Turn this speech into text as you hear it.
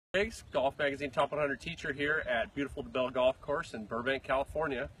Briggs, Golf Magazine Top 100 teacher here at beautiful DeBell Golf Course in Burbank,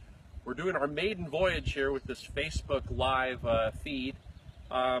 California. We're doing our maiden voyage here with this Facebook Live feed.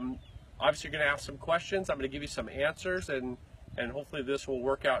 Obviously, you're going to ask some questions. I'm going to give you some answers, and hopefully this will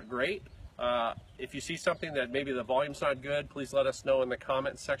work out great. If you see something that maybe the volume's not good, please let us know in the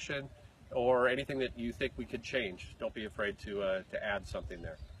comment section, or anything that you think we could change. Don't be afraid to add something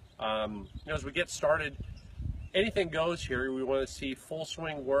there. As we get started, anything goes here. We want to see full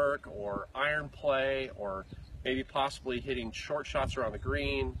swing work, or iron play, or maybe possibly hitting short shots around the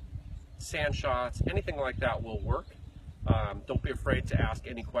green, sand shots, anything like that will work. Don't be afraid to ask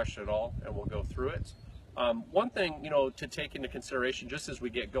any question at all, and we'll go through it. One thing, to take into consideration just as we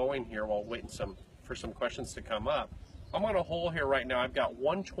get going here while waiting for some questions to come up, I'm on a hole here right now. I've got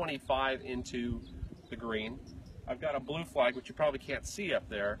 125 into the green. I've got a blue flag, which you probably can't see up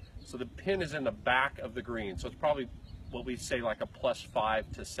there. So the pin is in the back of the green. So it's probably what we say like a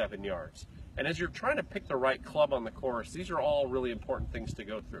 +5 to 7 yards. And as you're trying to pick the right club on the course, these are all really important things to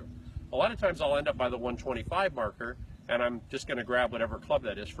go through. A lot of times I'll end up by the 125 marker, and I'm just going to grab whatever club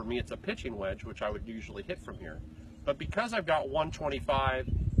that is. For me, it's a pitching wedge, which I would usually hit from here. But because I've got 125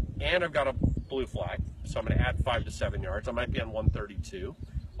 and I've got a blue flag, so I'm going to add 5 to 7 yards. I might be on 132.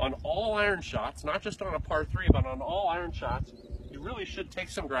 On all iron shots, not just on a par 3, but on all iron shots, you really should take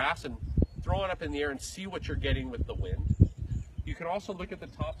some grass and throw it up in the air and see what you're getting with the wind. You can also look at the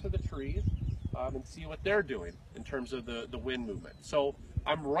tops of the trees and see what they're doing in terms of the wind movement. So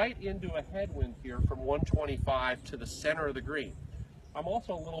I'm right into a headwind here from 125 to the center of the green. I'm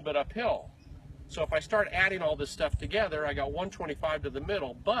also a little bit uphill. So if I start adding all this stuff together, I got 125 to the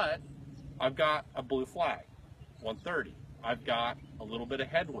middle, but I've got a blue flag, 130. I've got a little bit of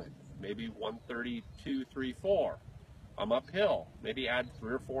headwind, maybe 132, 3, 4. I'm uphill, maybe add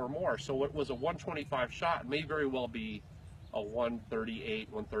 3 or 4 more. So what was a 125 shot may very well be a 138,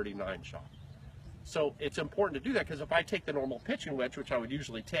 139 shot. So it's important to do that, because if I take the normal pitching wedge, which I would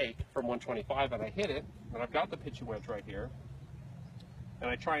usually take from 125, and I hit it, and I've got the pitching wedge right here, and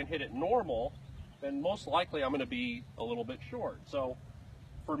I try and hit it normal, then most likely I'm going to be a little bit short. So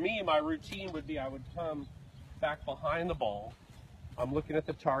for me, my routine would be I would come back behind the ball. I'm looking at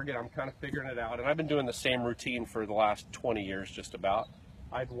the target. I'm kind of figuring it out. And I've been doing the same routine for the last 20 years just about.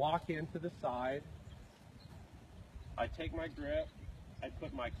 I'd walk into the side. I'd take my grip. I'd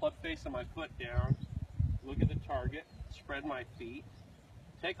put my club face and my foot down. Look at the target. Spread my feet.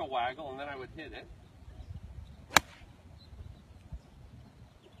 Take a waggle, and then I would hit it.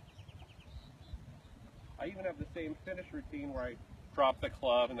 I even have the same finish routine where I drop the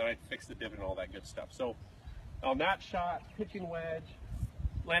club and then I'd fix the divot and all that good stuff. So on that shot, pitching wedge,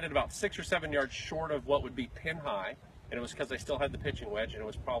 landed about 6 or 7 yards short of what would be pin high, and it was because I still had the pitching wedge, and it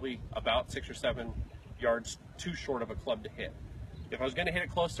was probably about 6 or 7 yards too short of a club to hit. If I was going to hit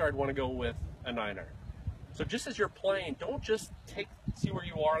it closer, I'd want to go with a 9-iron. So just as you're playing, don't just see where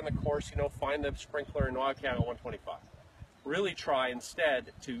you are on the course, find the sprinkler and okay, I'm at 125. Really try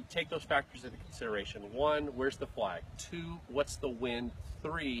instead to take those factors into consideration. 1, where's the flag? 2, what's the wind?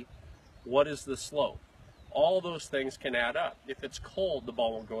 3, what is the slope? All those things can add up. If it's cold, the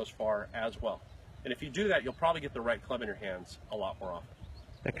ball won't go as far as well. And if you do that, you'll probably get the right club in your hands a lot more often.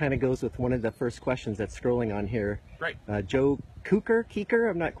 That kind of goes with one of the first questions that's scrolling on here. Great. Joe Keeker,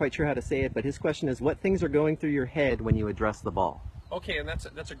 I'm not quite sure how to say it, but his question is, what things are going through your head when you address the ball? Okay, and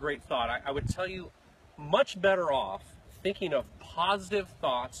that's a great thought. I would tell you, much better off thinking of positive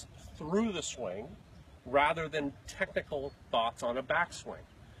thoughts through the swing rather than technical thoughts on a backswing.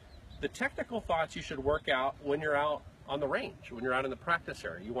 The technical thoughts you should work out when you're out on the range, when you're out in the practice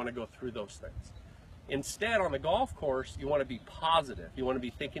area. You want to go through those things. Instead, on the golf course, you want to be positive. You want to be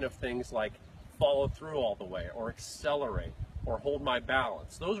thinking of things like follow through all the way, or accelerate, or hold my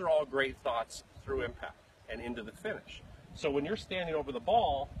balance. Those are all great thoughts through impact and into the finish. So when you're standing over the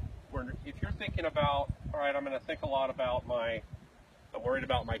ball, if you're thinking about, all right, I'm going to think a lot about I'm worried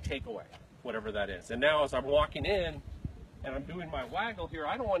about my takeaway, whatever that is. And now as I'm walking in and I'm doing my waggle here,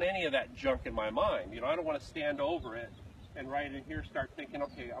 I don't want any of that junk in my mind. I don't want to stand over it and right in here start thinking,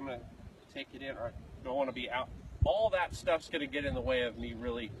 okay, I'm going to take it in, or I don't want to be out. All that stuff's going to get in the way of me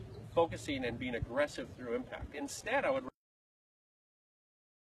really focusing and being aggressive through impact. Instead, I would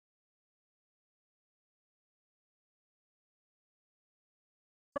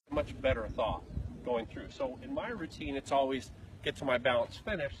much better thought going through. So in my routine, it's always get to my balance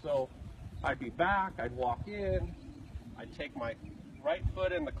finish. So I'd be back, I'd walk in, I'd take my right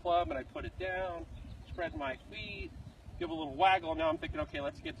foot in the club and I'd put it down, spread my feet, give a little waggle. Now I'm thinking, okay,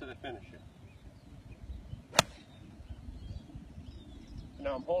 let's get to the finish here.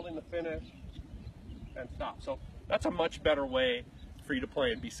 Now I'm holding the finish and stop. So that's a much better way for for you to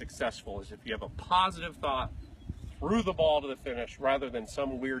play and be successful is if you have a positive thought through the ball to the finish rather than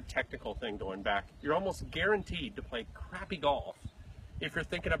some weird technical thing going back. You're almost guaranteed to play crappy golf if you're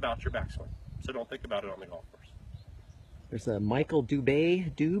thinking about your backswing. So don't think about it on the golf course. There's a Michael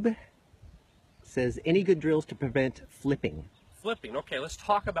Dube says, any good drills to prevent flipping? Flipping. Okay, let's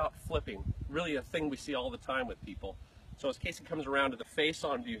talk about flipping. Really a thing we see all the time with people. So as Casey comes around to the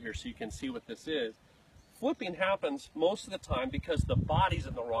face-on view here so you can see what this is, flipping happens most of the time because the body's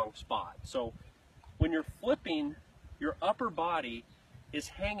in the wrong spot. So when you're flipping, your upper body is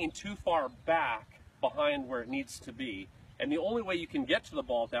hanging too far back behind where it needs to be. And the only way you can get to the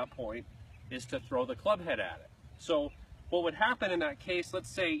ball at that point is to throw the club head at it. So what would happen in that case, let's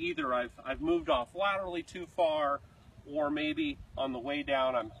say either I've moved off laterally too far, or maybe on the way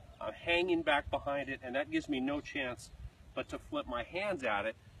down I'm hanging back behind it, and that gives me no chance but to flip my hands at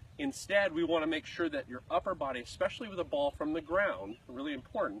it. Instead, we want to make sure that your upper body, especially with a ball from the ground, really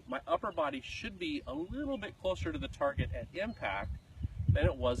important, my upper body should be a little bit closer to the target at impact than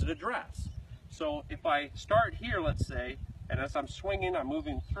it was at address. So if I start here, let's say, and as I'm swinging, I'm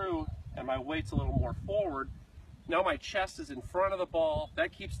moving through, and my weight's a little more forward, now my chest is in front of the ball.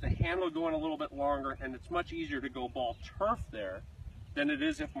 That keeps the handle going a little bit longer, and it's much easier to go ball turf there than it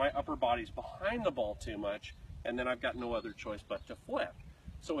is if my upper body's behind the ball too much, and then I've got no other choice but to flip.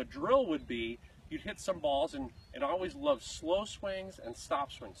 So a drill would be, you'd hit some balls, and I always love slow swings and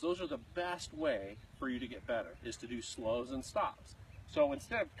stop swings. Those are the best way for you to get better, is to do slows and stops. So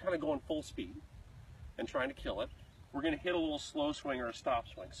instead of kind of going full speed and trying to kill it, we're going to hit a little slow swing or a stop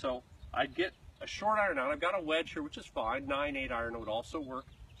swing. So I'd get a short iron out. I've got a wedge here, which is fine. 9/8 iron would also work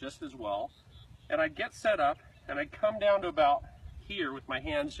just as well. And I'd get set up, and I'd come down to about here with my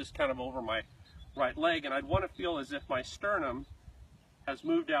hands just kind of over my right leg, and I'd want to feel as if my sternum has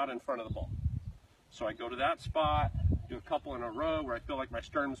moved out in front of the ball. So I go to that spot, do a couple in a row where I feel like my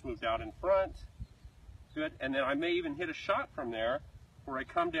sternum's moved out in front. Good. And then I may even hit a shot from there where I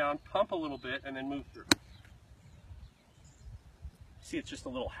come down, pump a little bit, and then move through. See, it's just a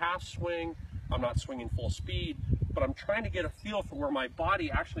little half swing. I'm not swinging full speed, but I'm trying to get a feel for where my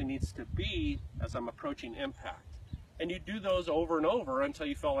body actually needs to be as I'm approaching impact. And you do those over and over until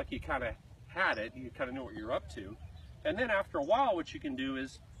you felt like you kind of had it, you kind of knew what you're up to. And then after a while, what you can do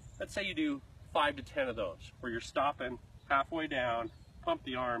is, let's say you do 5 to 10 of those, where you're stopping halfway down, pump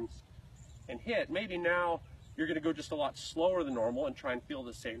the arms, and hit. Maybe now you're going to go just a lot slower than normal and try and feel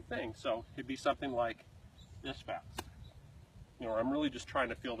the same thing. So it'd be something like this fast. You know, I'm really just trying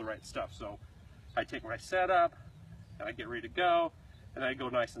to feel the right stuff. So I take my setup, and I get ready to go, and I go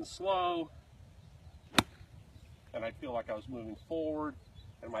nice and slow, and I feel like I was moving forward,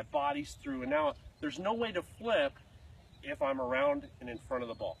 and my body's through. And now there's no way to flip if I'm around and in front of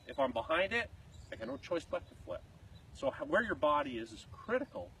the ball. If I'm behind it, I got no choice but to flip. So where your body is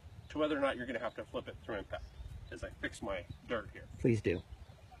critical to whether or not you're going to have to flip it through impact. As I fix my dirt here. Please do.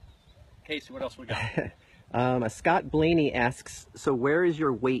 Casey, what else we got? Scott Blaney asks, so where is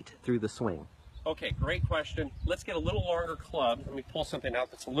your weight through the swing? Okay, great question. Let's get a little longer club. Let me pull something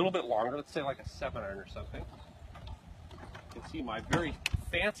out that's a little bit longer. Let's say like a 7-iron or something. You can see my very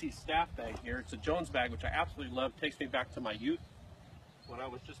fancy staff bag here. It's a Jones bag, which I absolutely love. It takes me back to my youth when I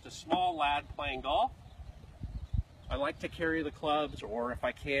was just a small lad playing golf. I like to carry the clubs, or if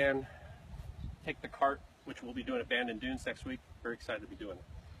I can, take the cart, which we'll be doing at Bandon Dunes next week. Very excited to be doing it.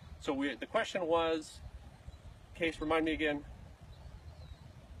 So the question was, Case, remind me again.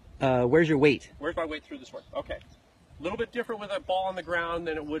 Where's your weight? Where's my weight through the swing? Okay. A little bit different with a ball on the ground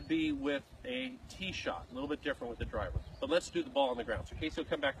than it would be with a tee shot. A little bit different with the driver. But let's do the ball on the ground. So Casey will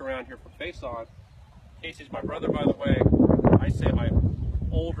come back around here for face on. Casey's my brother, by the way. I say my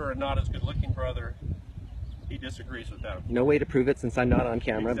older and not as good looking brother. He disagrees with that. No way to prove it since I'm not on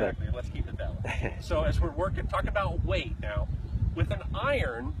camera. Exactly. But let's keep it that way. So as we're talking about weight now, with an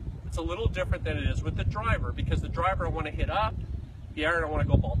iron, it's a little different than it is with the driver, because the driver I want to hit up, the iron I want to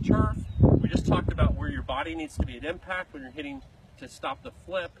go ball turf. We just talked about where your body needs to be at impact when you're hitting to stop the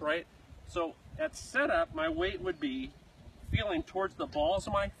flip, right? So at setup, my weight would be feeling towards the balls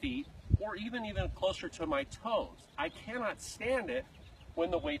of my feet, or even closer to my toes. I cannot stand it when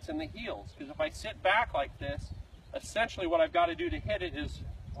the weight's in the heels, because if I sit back like this, essentially what I've got to do to hit it is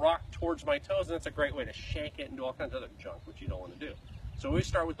rock towards my toes, and that's a great way to shake it and do all kinds of other junk, which you don't want to do. So we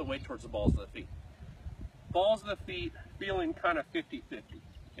start with the weight towards the balls of the feet. Balls of the feet feeling kind of 50-50.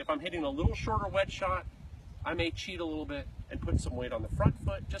 If I'm hitting a little shorter wedge shot, I may cheat a little bit and put some weight on the front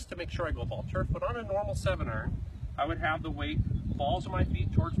foot just to make sure I go ball turf. But on a normal 7-iron, I would have the weight balls of my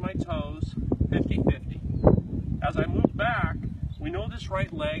feet towards my toes, 50-50. As I move back, we know this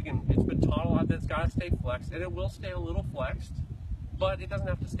right leg, and it's been taught a lot that it's got to stay flexed, and it will stay a little flexed. but it doesn't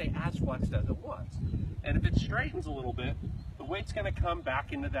have to stay as flexed as it was. And if it straightens a little bit, the weight's going to come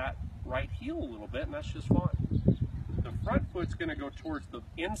back into that right heel a little bit, and that's just fine. The front foot's going to go towards the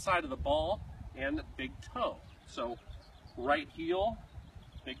inside of the ball and the big toe. So right heel,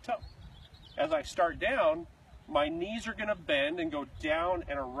 big toe. As I start down, my knees are going to bend and go down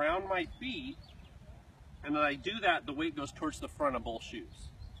and around my feet, and then I do that, the weight goes towards the front of both shoes.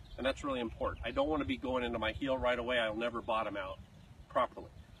 And that's really important. I don't want to be going into my heel right away. I'll never bottom out properly.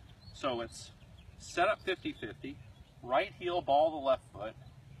 So it's set up 50-50, right heel, ball the left foot,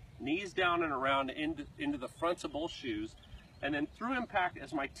 knees down and around into the fronts of both shoes, and then through impact,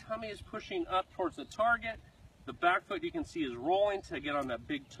 as my tummy is pushing up towards the target, the back foot you can see is rolling to get on that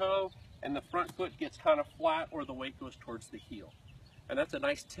big toe, and the front foot gets kind of flat or the weight goes towards the heel. And that's a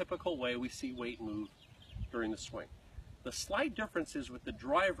nice typical way we see weight move during the swing. The slight difference is with the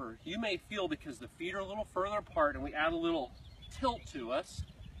driver, you may feel, because the feet are a little further apart and we add a little tilt to us,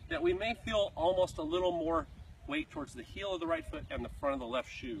 that we may feel almost a little more weight towards the heel of the right foot and the front of the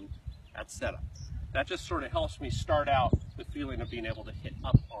left shoe at setup. That just sort of helps me start out the feeling of being able to hit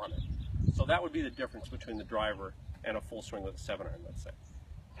up on it. So that would be the difference between the driver and a full swing with a 7-iron, let's say.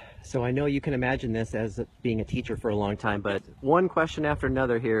 So I know you can imagine this as being a teacher for a long time, but one question after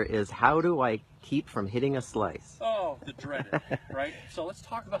another here is, how do I keep from hitting a slice? Oh, the dreaded, right? So let's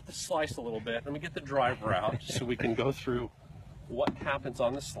talk about the slice a little bit. Let me get the driver out so we can go through what happens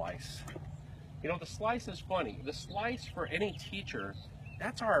on the slice. You know, the slice is funny. The slice for any teacher,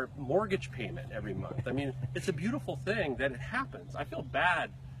 that's our mortgage payment every month. I mean, it's a beautiful thing that it happens. I feel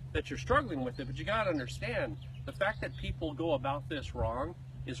bad that you're struggling with it, but you got to understand the fact that people go about this wrong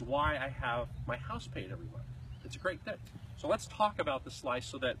is why I have my house paid every month. It's a great thing. So let's talk about the slice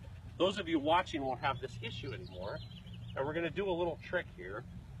so that those of you watching won't have this issue anymore. And we're going to do a little trick here.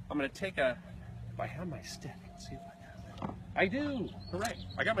 I'm going to take if I have my stick, let's see if I have it. I do, hooray,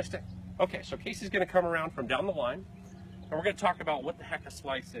 I got my stick. Okay, so Casey's going to come around from down the line, and we're going to talk about what the heck a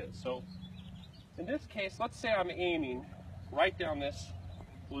slice is. So in this case, let's say I'm aiming right down this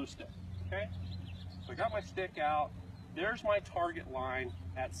blue stick, okay? So I got my stick out. There's my target line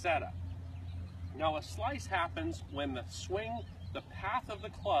at setup. Now a slice happens when the path of the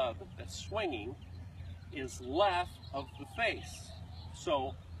club that's swinging is left of the face.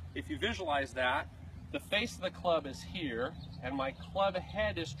 So if you visualize that, the face of the club is here and my club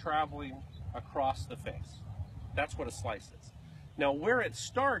head is traveling across the face. That's what a slice is. Now where it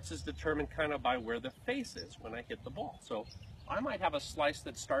starts is determined kind of by where the face is when I hit the ball. So I might have a slice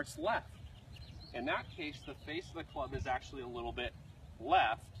that starts left. In that case, the face of the club is actually a little bit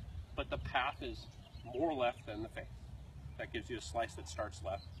left, but the path is more left than the face. That gives you a slice that starts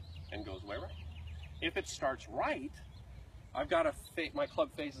left and goes way right. If it starts right, I've got my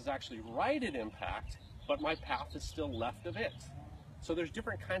club face is actually right at impact, but my path is still left of it. So there's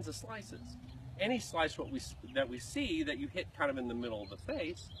different kinds of slices. Any slice that we see that you hit kind of in the middle of the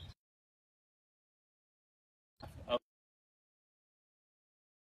face,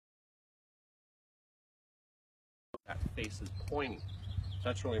 that face is pointing. So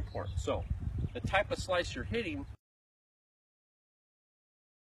that's really important. So the type of slice you're hitting,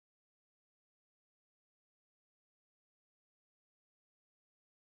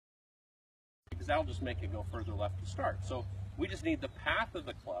 because that'll just make it go further left to start. So we just need the path of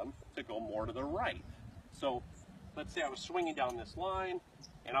the club to go more to the right. So let's say I was swinging down this line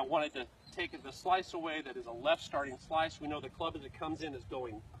and I wanted to take the slice away that is a left starting slice. We know the club as it comes in is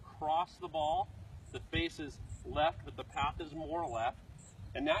going across the ball. The face is left, but the path is more left.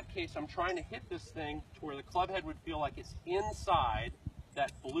 In that case, I'm trying to hit this thing to where the club head would feel like it's inside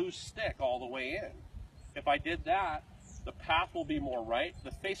that blue stick all the way in. If I did that, the path will be more right.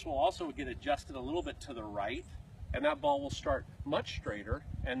 The face will also get adjusted a little bit to the right, and that ball will start much straighter,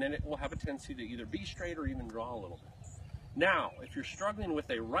 and then it will have a tendency to either be straight or even draw a little bit. Now, if you're struggling with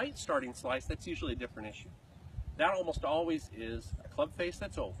a right starting slice, that's usually a different issue. That almost always is a club face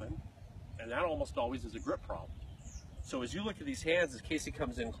that's open, and that almost always is a grip problem. So as you look at these hands, as Casey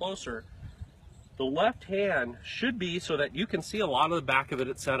comes in closer, the left hand should be so that you can see a lot of the back of it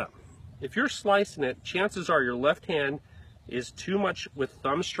at setup. If you're slicing it, chances are your left hand is too much with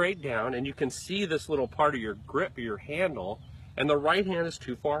thumb straight down, and you can see this little part of your grip or your handle, and the right hand is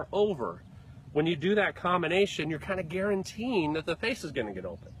too far over. When you do that combination, you're kind of guaranteeing that the face is going to get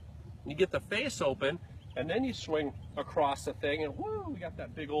open. You get the face open, and then you swing across the thing, and whoo, we got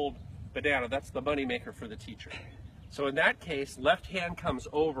that big old banana. That's the money maker for the teacher. So in that case, left hand comes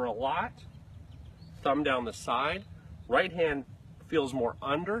over a lot, thumb down the side, right hand feels more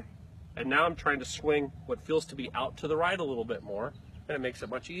under, and now I'm trying to swing what feels to be out to the right a little bit more, and it makes it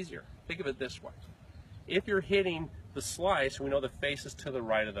much easier. Think of it this way. If you're hitting the slice, we know the face is to the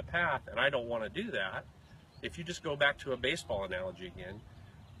right of the path, and I don't want to do that. If you just go back to a baseball analogy again,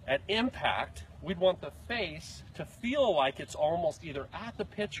 at impact, we'd want the face to feel like it's almost either at the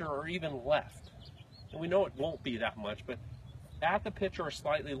pitcher or even left. And we know it won't be that much, but at the pitcher or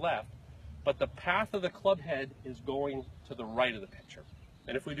slightly left, but the path of the club head is going to the right of the pitcher.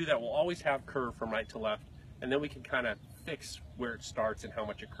 And if we do that, we'll always have curve from right to left, and then we can kind of fix where it starts and how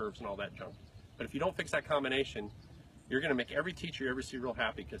much it curves and all that junk. But if you don't fix that combination, you're going to make every teacher you ever see real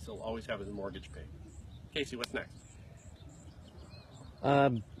happy because they'll always have his mortgage paid. Casey, what's next?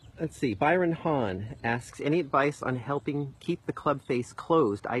 Let's see. Byron Hahn asks, any advice on helping keep the club face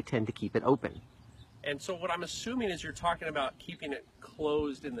closed? I tend to keep it open. And so what I'm assuming is you're talking about keeping it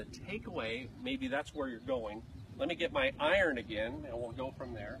closed in the takeaway. Maybe that's where you're going. Let me get my iron again, and we'll go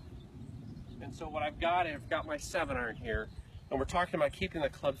from there. And so what I've got my 7-iron here, and we're talking about keeping the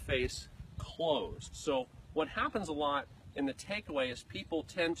club face closed. So what happens a lot in the takeaway is people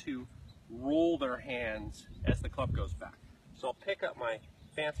tend to roll their hands as the club goes back. So I'll pick up my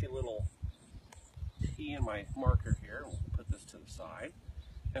fancy little T and my marker here. We'll put this to the side.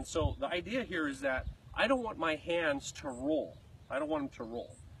 And so the idea here is that I don't want my hands to roll. I don't want them to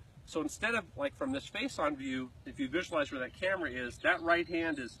roll. So instead of, like from this face-on view, if you visualize where that camera is, that right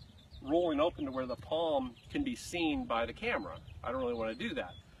hand is rolling open to where the palm can be seen by the camera. I don't really want to do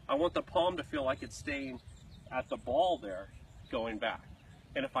that. I want the palm to feel like it's staying at the ball there, going back.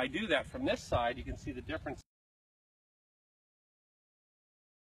 And if I do that from this side, you can see the difference.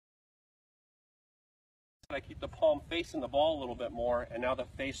 I keep the palm facing the ball a little bit more, and now the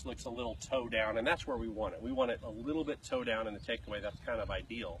face looks a little toe down, and that's where we want it. We want it a little bit toe down in the takeaway. That's kind of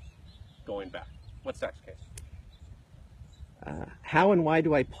ideal going back. What's next, Case? How and why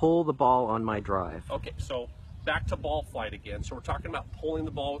do I pull the ball on my drive? Okay, so back to ball flight again. So we're talking about pulling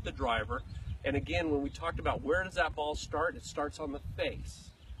the ball with the driver. And again, when we talked about where does that ball start, it starts on the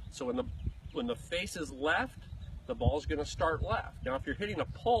face. So when the face is left, the ball's going to start left. Now, if you're hitting a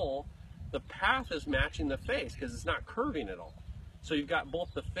pull, the path is matching the face because it's not curving at all. So you've got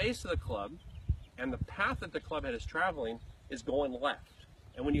both the face of the club and the path that the club head is traveling is going left.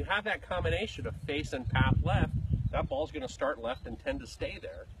 And when you have that combination of face and path left, that ball's going to start left and tend to stay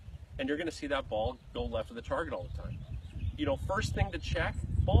there. And you're going to see that ball go left of the target all the time. You know, first thing to check,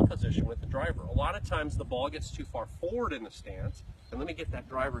 ball position with the driver. A lot of times the ball gets too far forward in the stance. And let me get that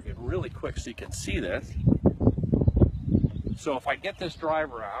driver again really quick so you can see this. So if I get this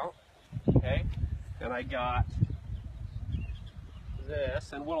driver out, okay, and I got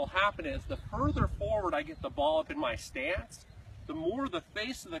this, and what will happen is the further forward I get the ball up in my stance, the more the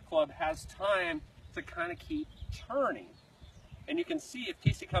face of the club has time to kind of keep turning. And you can see if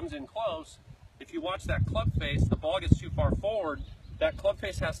Casey comes in close, if you watch that club face, the ball gets too far forward, that club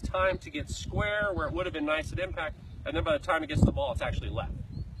face has time to get square where it would have been nice at impact, and then by the time it gets the ball, it's actually left.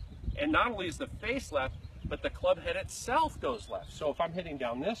 And not only is the face left, but the club head itself goes left. So if I'm hitting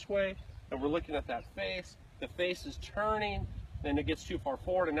down this way, and we're looking at that face, the face is turning, then it gets too far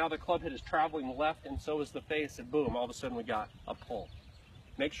forward, and now the club head is traveling left, and so is the face, and boom, all of a sudden we got a pull.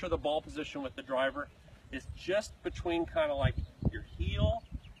 Make sure the ball position with the driver is just between kind of like your heel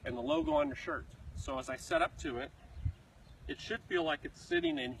and the logo on your shirt. So as I set up to it, it should feel like it's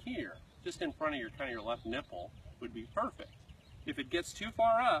sitting in here, just in front of your kind of your left nipple would be perfect. If it gets too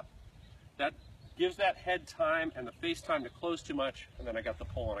far up, that gives that head time and the face time to close too much, and then I got the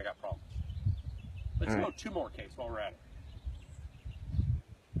pull and I got problems. Let's go 2 more, Case, while we're at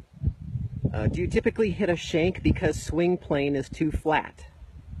it. Do you typically hit a shank because swing plane is too flat?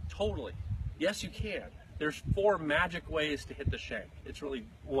 Totally. Yes, you can. There's 4 magic ways to hit the shank. It's really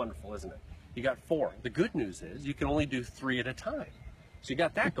wonderful, isn't it? You got 4. The good news is you can only do 3 at a time. So you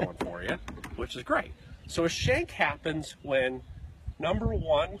got that going for you, which is great. So a shank happens when, number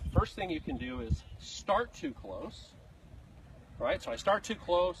 1, first thing you can do is start too close. Right? So I start too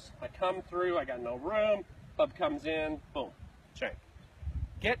close, I come through, I got no room, club comes in, boom, shank.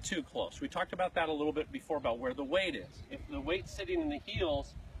 Get too close. We talked about that a little bit before about where the weight is. If the weight's sitting in the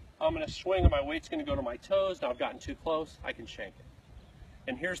heels, I'm going to swing and my weight's going to go to my toes. Now I've gotten too close, I can shank it.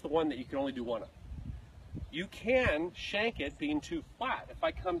 And here's the one that you can only do one of. You can shank it being too flat. If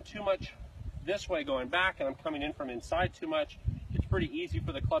I come too much this way going back and I'm coming in from inside too much, it's pretty easy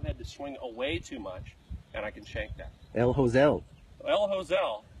for the club head to swing away too much, and I can shank that. El Josel. El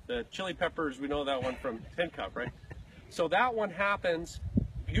Josel, the chili peppers, we know that one from Tin Cup, right? So that one happens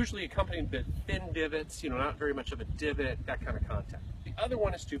usually accompanied with thin divots, you know, not very much of a divot, that kind of contact. The other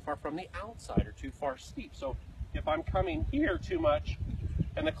one is too far from the outside or too far steep. So if I'm coming here too much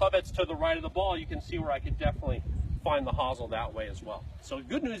and the club head's to the right of the ball, you can see where I could definitely find the hosel that way as well. So the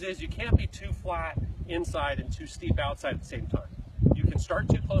good news is you can't be too flat inside and too steep outside at the same time. You can start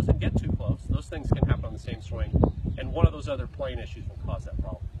too close and get too close. Those things can happen on the same swing, and one of those other plane issues will cause that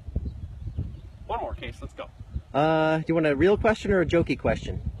problem. One more case, let's go. Do you want a real question or a jokey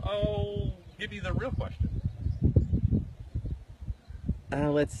question? I'll give you the real question.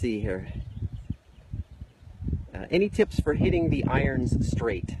 Let's see here. Any tips for hitting the irons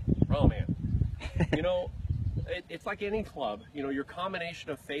straight? Oh man, you know, it's like any club. You know, your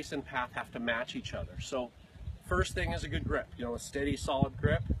combination of face and path have to match each other. So first thing is a good grip, you know, a steady, solid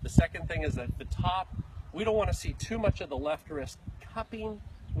grip. The second thing is at the top, we don't want to see too much of the left wrist cupping.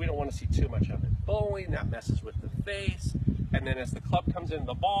 We don't want to see too much of it bowling. That messes with the face. And then as the club comes into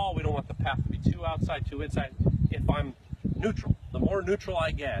the ball, we don't want the path to be too outside, too inside. If I'm neutral, the more neutral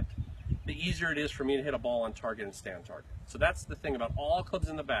I get, the easier it is for me to hit a ball on target and stay on target. So that's the thing about all clubs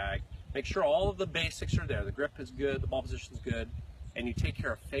in the bag. Make sure all of the basics are there. The grip is good, the ball position is good, and you take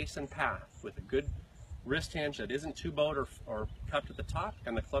care of face and path with a good wrist hinge that isn't too bowed or cupped at the top,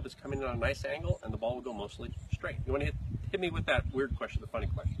 and the club is coming in on a nice angle, and the ball will go mostly straight. You want to hit me with that weird question, the funny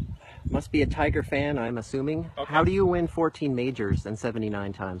question. Must be a Tiger fan, I'm assuming. Okay. How do you win 14 majors and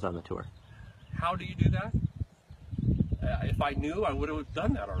 79 times on the tour? How do you do that? If I knew, I would have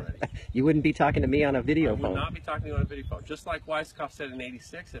done that already. You wouldn't be talking to me on a video I phone. would not be talking to you on a video phone. Just like Weiskopf said in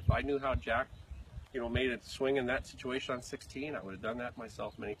 '86, if I knew how Jack, you know, made a swing in that situation on 16, I would have done that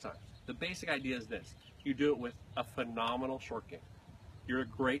myself many times. The basic idea is this: you do it with a phenomenal short game. You're a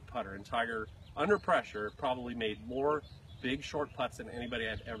great putter, and Tiger, under pressure, probably made more big short putts than anybody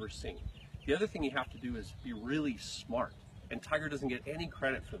I've ever seen. The other thing you have to do is be really smart, and Tiger doesn't get any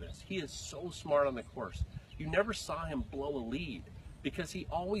credit for this. He is so smart on the course. You never saw him blow a lead because he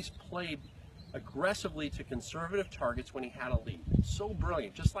always played aggressively to conservative targets when he had a lead. So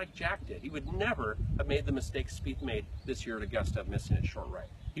brilliant, just like Jack did. He would never have made the mistake Spieth made this year at Augusta of missing it short right.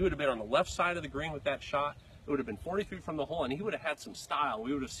 He would have been on the left side of the green with that shot. It would have been 40 feet from the hole, and he would have had some style.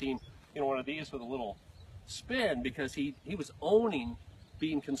 We would have seen, you know, one of these with a little spin because he was owning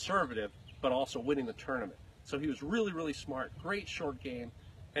being conservative but also winning the tournament. So he was really, really smart, great short game,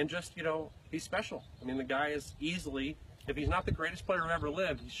 and just, you know, he's special. I mean, the guy is easily, if he's not the greatest player who ever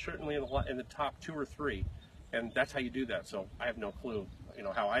lived, he's certainly in the top 2 or 3, and that's how you do that. So I have no clue, you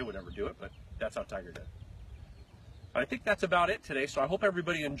know, how I would ever do it, but that's how Tiger did. I think that's about it today, so I hope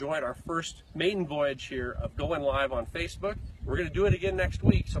everybody enjoyed our first maiden voyage here of going live on Facebook. We're going to do it again next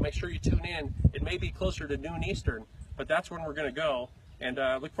week, so make sure you tune in. It may be closer to noon Eastern, but that's when we're going to go, and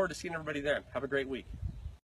look forward to seeing everybody then. Have a great week.